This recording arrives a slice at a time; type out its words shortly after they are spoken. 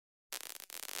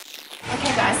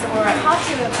So we're at part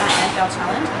 2 of our NFL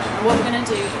challenge, and what we're going to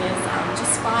do is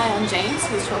just spy on James,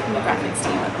 who's talking the graphics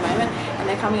team at the moment, and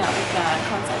they're coming up with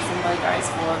concepts and logos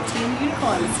for Team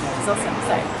Unicorns, which is awesome.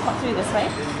 So pop through this way.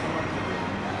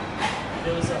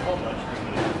 There was a whole bunch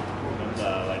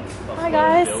of like Hi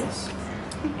guys.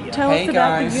 Tell us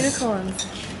about the unicorns.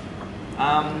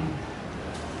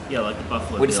 Yeah, like the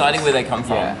Buffalo We're Bills. deciding where they come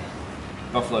from. Yeah.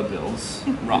 Buffalo Bills.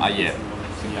 Right. Yeah.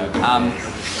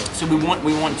 So we want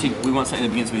something that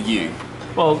begins with U.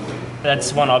 Well,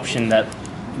 that's one option that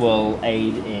will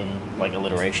aid in like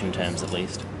alliteration terms at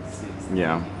least.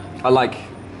 Yeah. I like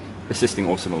assisting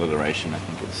awesome alliteration. I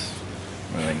think it's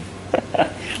really.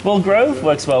 Well, Grove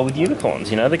works well with unicorns.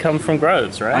 You know, they come from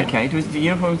groves, right? Okay. Do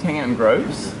unicorns hang out in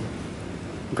groves?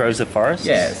 Groves of forests.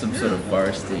 Yeah, some sort of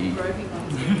foresty.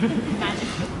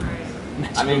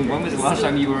 I mean, when was the last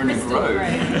time you were in a grove?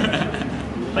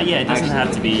 But yeah, it doesn't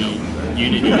have to be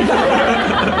Unity.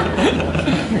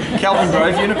 Calvin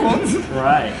Grove unicorns?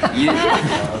 Right.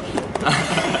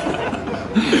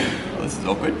 This is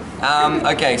awkward.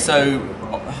 Okay, so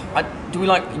do we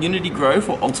like Unity Grove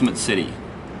or Ultimate City?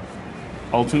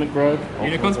 Ultimate Grove?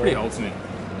 Unicorn's pretty ultimate.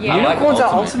 Yeah. Unicorns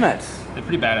are ultimate. They're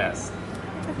pretty badass.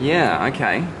 Yeah,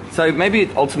 okay. So maybe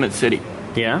Ultimate City.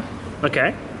 Yeah.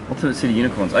 Okay. Ultimate City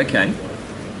unicorns, okay.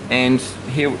 And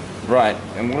here, right,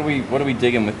 and what are we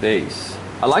digging with these?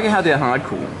 I like how they're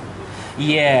hardcore.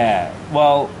 Yeah.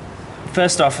 Well,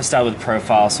 first off, I start with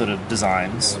profile sort of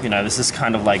designs. You know, this is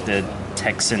kind of like the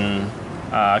Texan.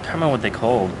 I can't remember what they're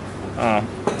called.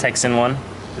 Texan one,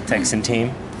 the Texan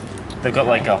team. They've got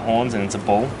like a horns and it's a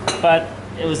bull, but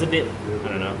it was a bit, I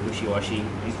don't know, wishy-washy.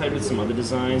 I played with some other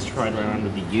designs, tried around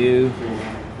with the U,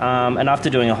 and after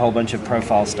doing a whole bunch of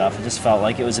profile stuff, I just felt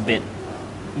like it was a bit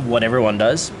what everyone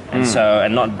does,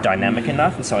 and not dynamic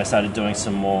enough, and so I started doing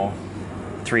some more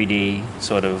 3D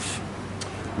sort of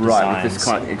Right, with this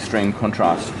designs. kind of extreme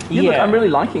contrast. Yeah, look, I'm really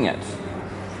liking it.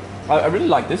 I really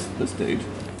like this dude.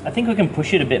 I think we can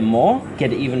push it a bit more,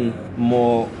 get it even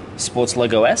more sports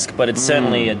logo-esque, but it's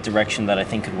certainly a direction that I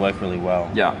think could work really well.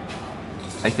 Yeah.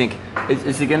 I think,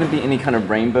 is there going to be any kind of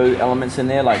rainbow elements in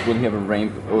there? Like, will he have a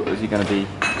rainbow, or is he going to be...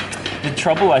 The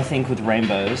trouble, I think, with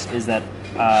rainbows is that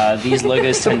these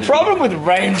logos tend to with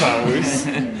rainbows?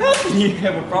 How can you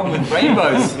have a problem with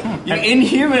rainbows? You're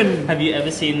inhuman! Have you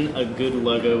ever seen a good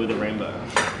logo with a rainbow?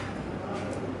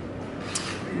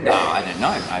 No, I don't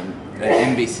know. I'm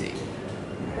NBC.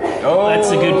 Oh, that's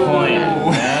a good point.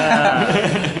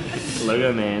 Yeah.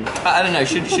 Logo man. I don't know,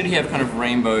 should he have kind of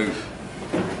rainbow...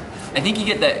 I think you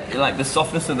get that, like, the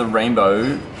softness of the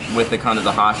rainbow with the kind of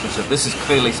the harshness of this is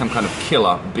clearly some kind of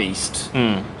killer beast.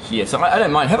 Yeah, so I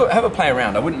don't mind. Have a play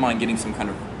around. I wouldn't mind getting some kind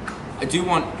of... I do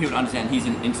want people to understand he's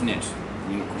an internet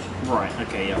unicorn. Right,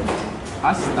 okay, yeah.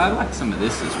 I like some of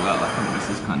this as well. I think this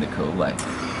is kind of cool. Like,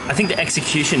 I think the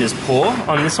execution is poor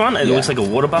on this one. It looks like a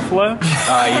water buffalo.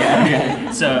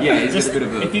 yeah. So Yeah, it's just a bit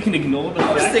of a... if you can ignore the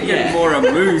I was fact, thinking more a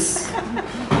moose.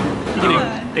 you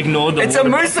can ignore the It's a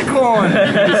water moosicorn!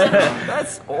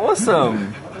 That's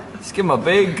awesome. Just give him a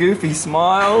big, goofy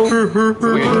smile.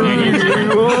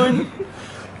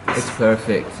 It's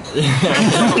perfect.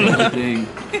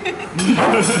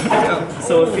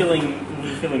 So we're feeling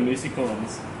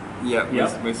moosicorns. Yeah, Yep.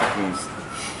 moosicorns.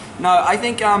 No, I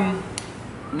think,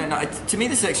 to me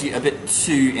this is actually a bit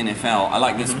too NFL. I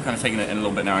like this kind of taking it in a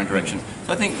little bit narrow direction.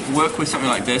 So I think work with something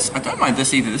like this. I don't mind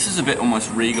this either. This is a bit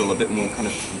almost regal, a bit more kind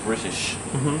of British.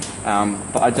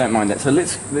 But I don't mind that. So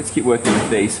let's keep working with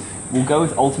these. We'll go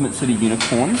with Ultimate City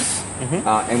Unicorns,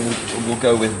 and we'll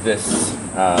go with this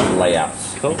layout.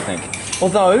 Cool. I think.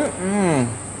 Although,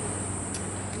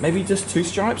 maybe just 2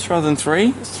 stripes rather than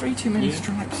 3. Is 3 too many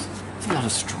stripes? It's a lot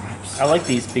of stripes. I like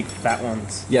these big fat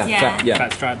ones. Yeah, Yeah.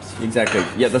 Fat stripes. exactly.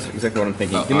 Yeah, that's exactly what I'm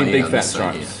thinking. Give me big fat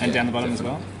stripes. And down the bottom as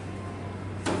well.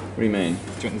 What do you mean?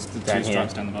 Do you want the Down 2 here.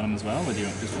 stripes down the bottom as well? Or do you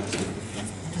want just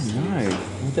one? No.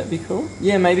 Would that be cool?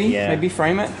 Yeah, maybe. Yeah. Maybe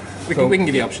frame it. We Cool. can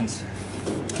give you options.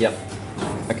 Yep.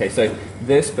 Okay, so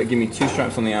this, but give me 2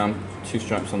 stripes on the arm, 2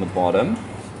 stripes on the bottom.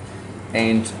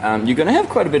 And you're going to have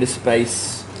quite a bit of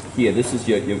space here. This is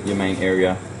your main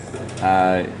area.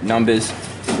 Numbers.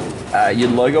 Your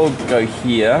logo will go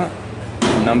here.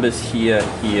 Numbers here,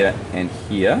 here, and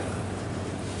here.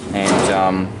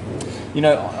 And, you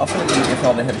know, often in the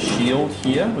NFL they have a shield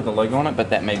here with a logo on it, but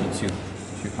that may be too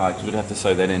hard because we'd have to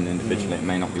sew that in individually. It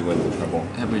may not be worth the trouble.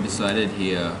 Have we decided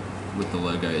here with the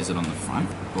logo, is it on the front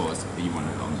or you want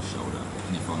it on the shoulder?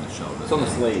 And if on the shoulder, It's on the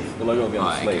sleeve. The logo will be on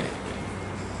the sleeve. Okay.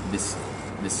 This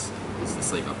is the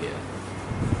sleeve up here.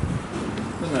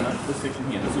 No, this section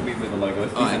here. This will be where the logo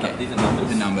is. Oh, okay. These are numbers.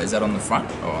 The number, is that on the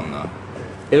front or on the...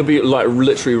 It'll be like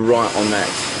literally right on that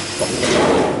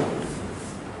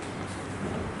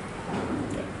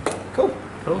Cool.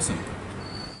 Awesome.